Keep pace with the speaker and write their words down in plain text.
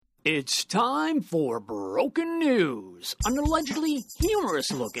It's time for Broken News, an allegedly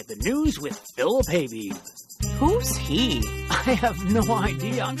humorous look at the news with Philip Hayby. Who's he? I have no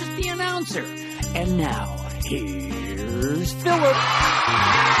idea, I'm just the announcer. And now, here's Philip.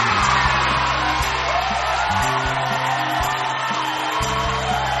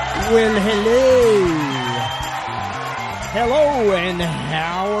 Well, hello. Hello, and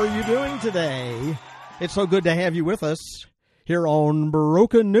how are you doing today? It's so good to have you with us here on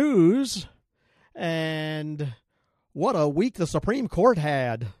Broken News. And what a week the Supreme Court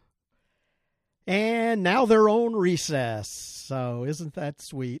had. And now their own recess. So isn't that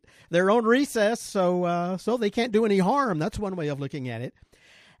sweet? Their own recess, so they can't do any harm. That's one way of looking at it.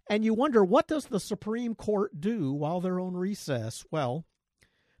 And you wonder, what does the Supreme Court do while they're on recess? Well,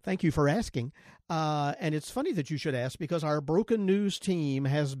 thank you for asking. And it's funny that you should ask, because our Broken News team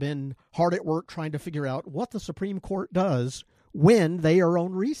has been hard at work trying to figure out what the Supreme Court does when they are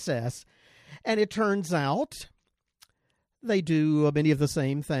on recess. And it turns out they do many of the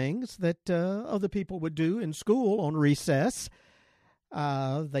same things that other people would do in school on recess.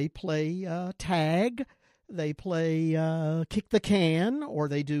 They play tag, they play kick the can, or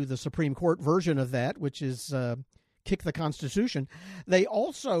they do the Supreme Court version of that, which is kick the Constitution. They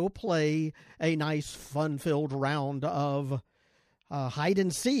also play a nice fun-filled round of hide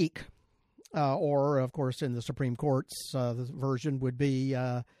and seek, or, of course, in the Supreme Court's the version would be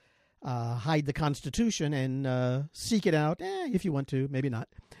hide the Constitution and seek it out, if you want to, maybe not.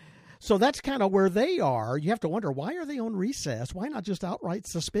 So that's kind of where they are. You have to wonder, why are they on recess? Why not just outright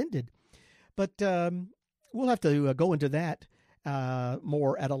suspended? But we'll have to go into that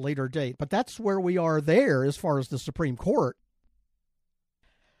more at a later date. But that's where we are there as far as the Supreme Court.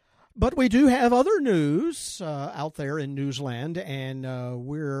 But we do have other news out there in Newsland, and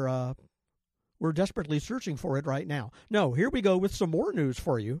we're desperately searching for it right now. No, here we go with some more news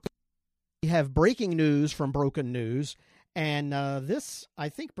for you. We have breaking news from Broken News, and this, I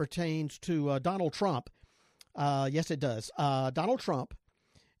think, pertains to Donald Trump. Yes, it does. Donald Trump,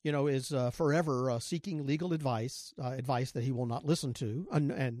 is forever seeking legal advice that he will not listen to,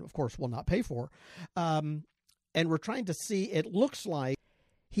 and of course, will not pay for. And we're trying to see, it looks like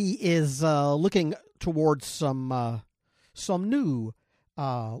he is looking towards some new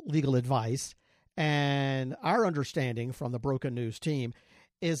legal advice. And our understanding from the Broken News team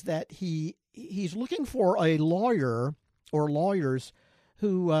is that he's looking for a lawyer or lawyers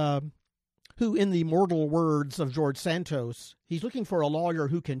who, in the mortal words of George Santos, he's looking for a lawyer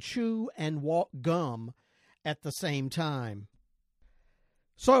who can chew and walk gum at the same time.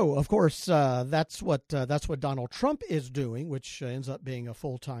 So, of course, that's what Donald Trump is doing, which ends up being a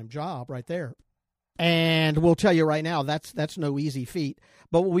full-time job right there. And we'll tell you right now, that's no easy feat.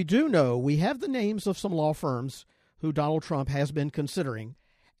 But what we do know, we have the names of some law firms who Donald Trump has been considering.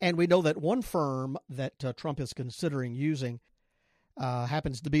 And we know that one firm that Trump is considering using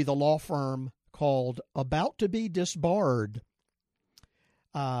happens to be the law firm called About to Be Disbarred.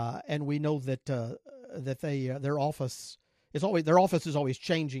 And we know that their office is always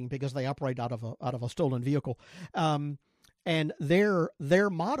changing because they operate out of a stolen vehicle. And their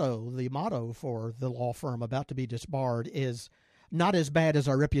motto, the motto for the law firm About to Be Disbarred, is not as bad as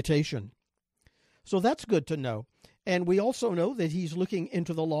our reputation. So that's good to know. And we also know that he's looking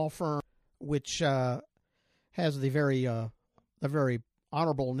into the law firm, which has the very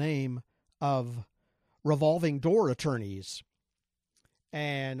honorable name of Revolving Door Attorneys.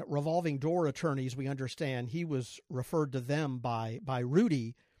 And Revolving Door Attorneys, we understand, he was referred to them by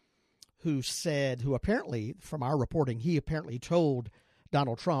Rudy, who apparently, from our reporting, he apparently told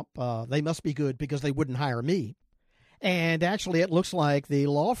Donald Trump they must be good because they wouldn't hire me. And actually, it looks like the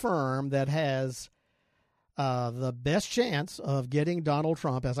law firm that has the best chance of getting Donald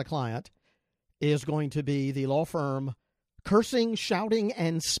Trump as a client is going to be the law firm Cursing, Shouting,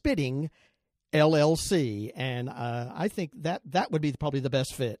 and Spitting, LLC. And I think that would be probably the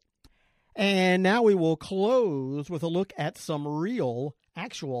best fit. And now we will close with a look at some real,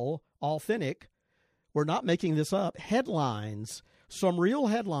 actual, authentic, we're not making this up, headlines. Some real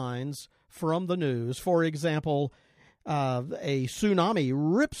headlines from the news. For example, a tsunami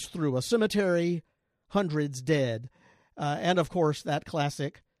rips through a cemetery, hundreds dead. And of course, that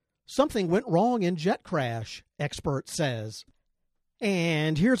classic, something went wrong in jet crash, expert says.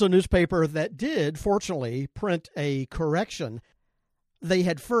 And here's a newspaper that did, fortunately, print a correction. They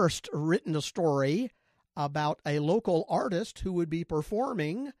had first written a story about a local artist who would be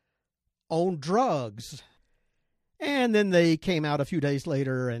performing on drugs. And then they came out a few days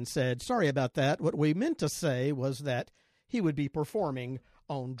later and said, sorry about that. What we meant to say was that he would be performing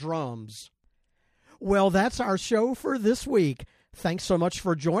on drums. Well, that's our show for this week. Thanks so much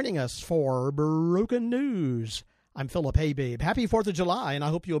for joining us for Broken News. I'm Philip Haybabe. Happy 4th of July, and I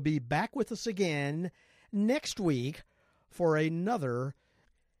hope you'll be back with us again next week for another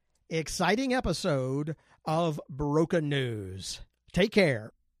exciting episode of Broken News. Take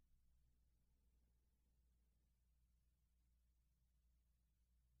care.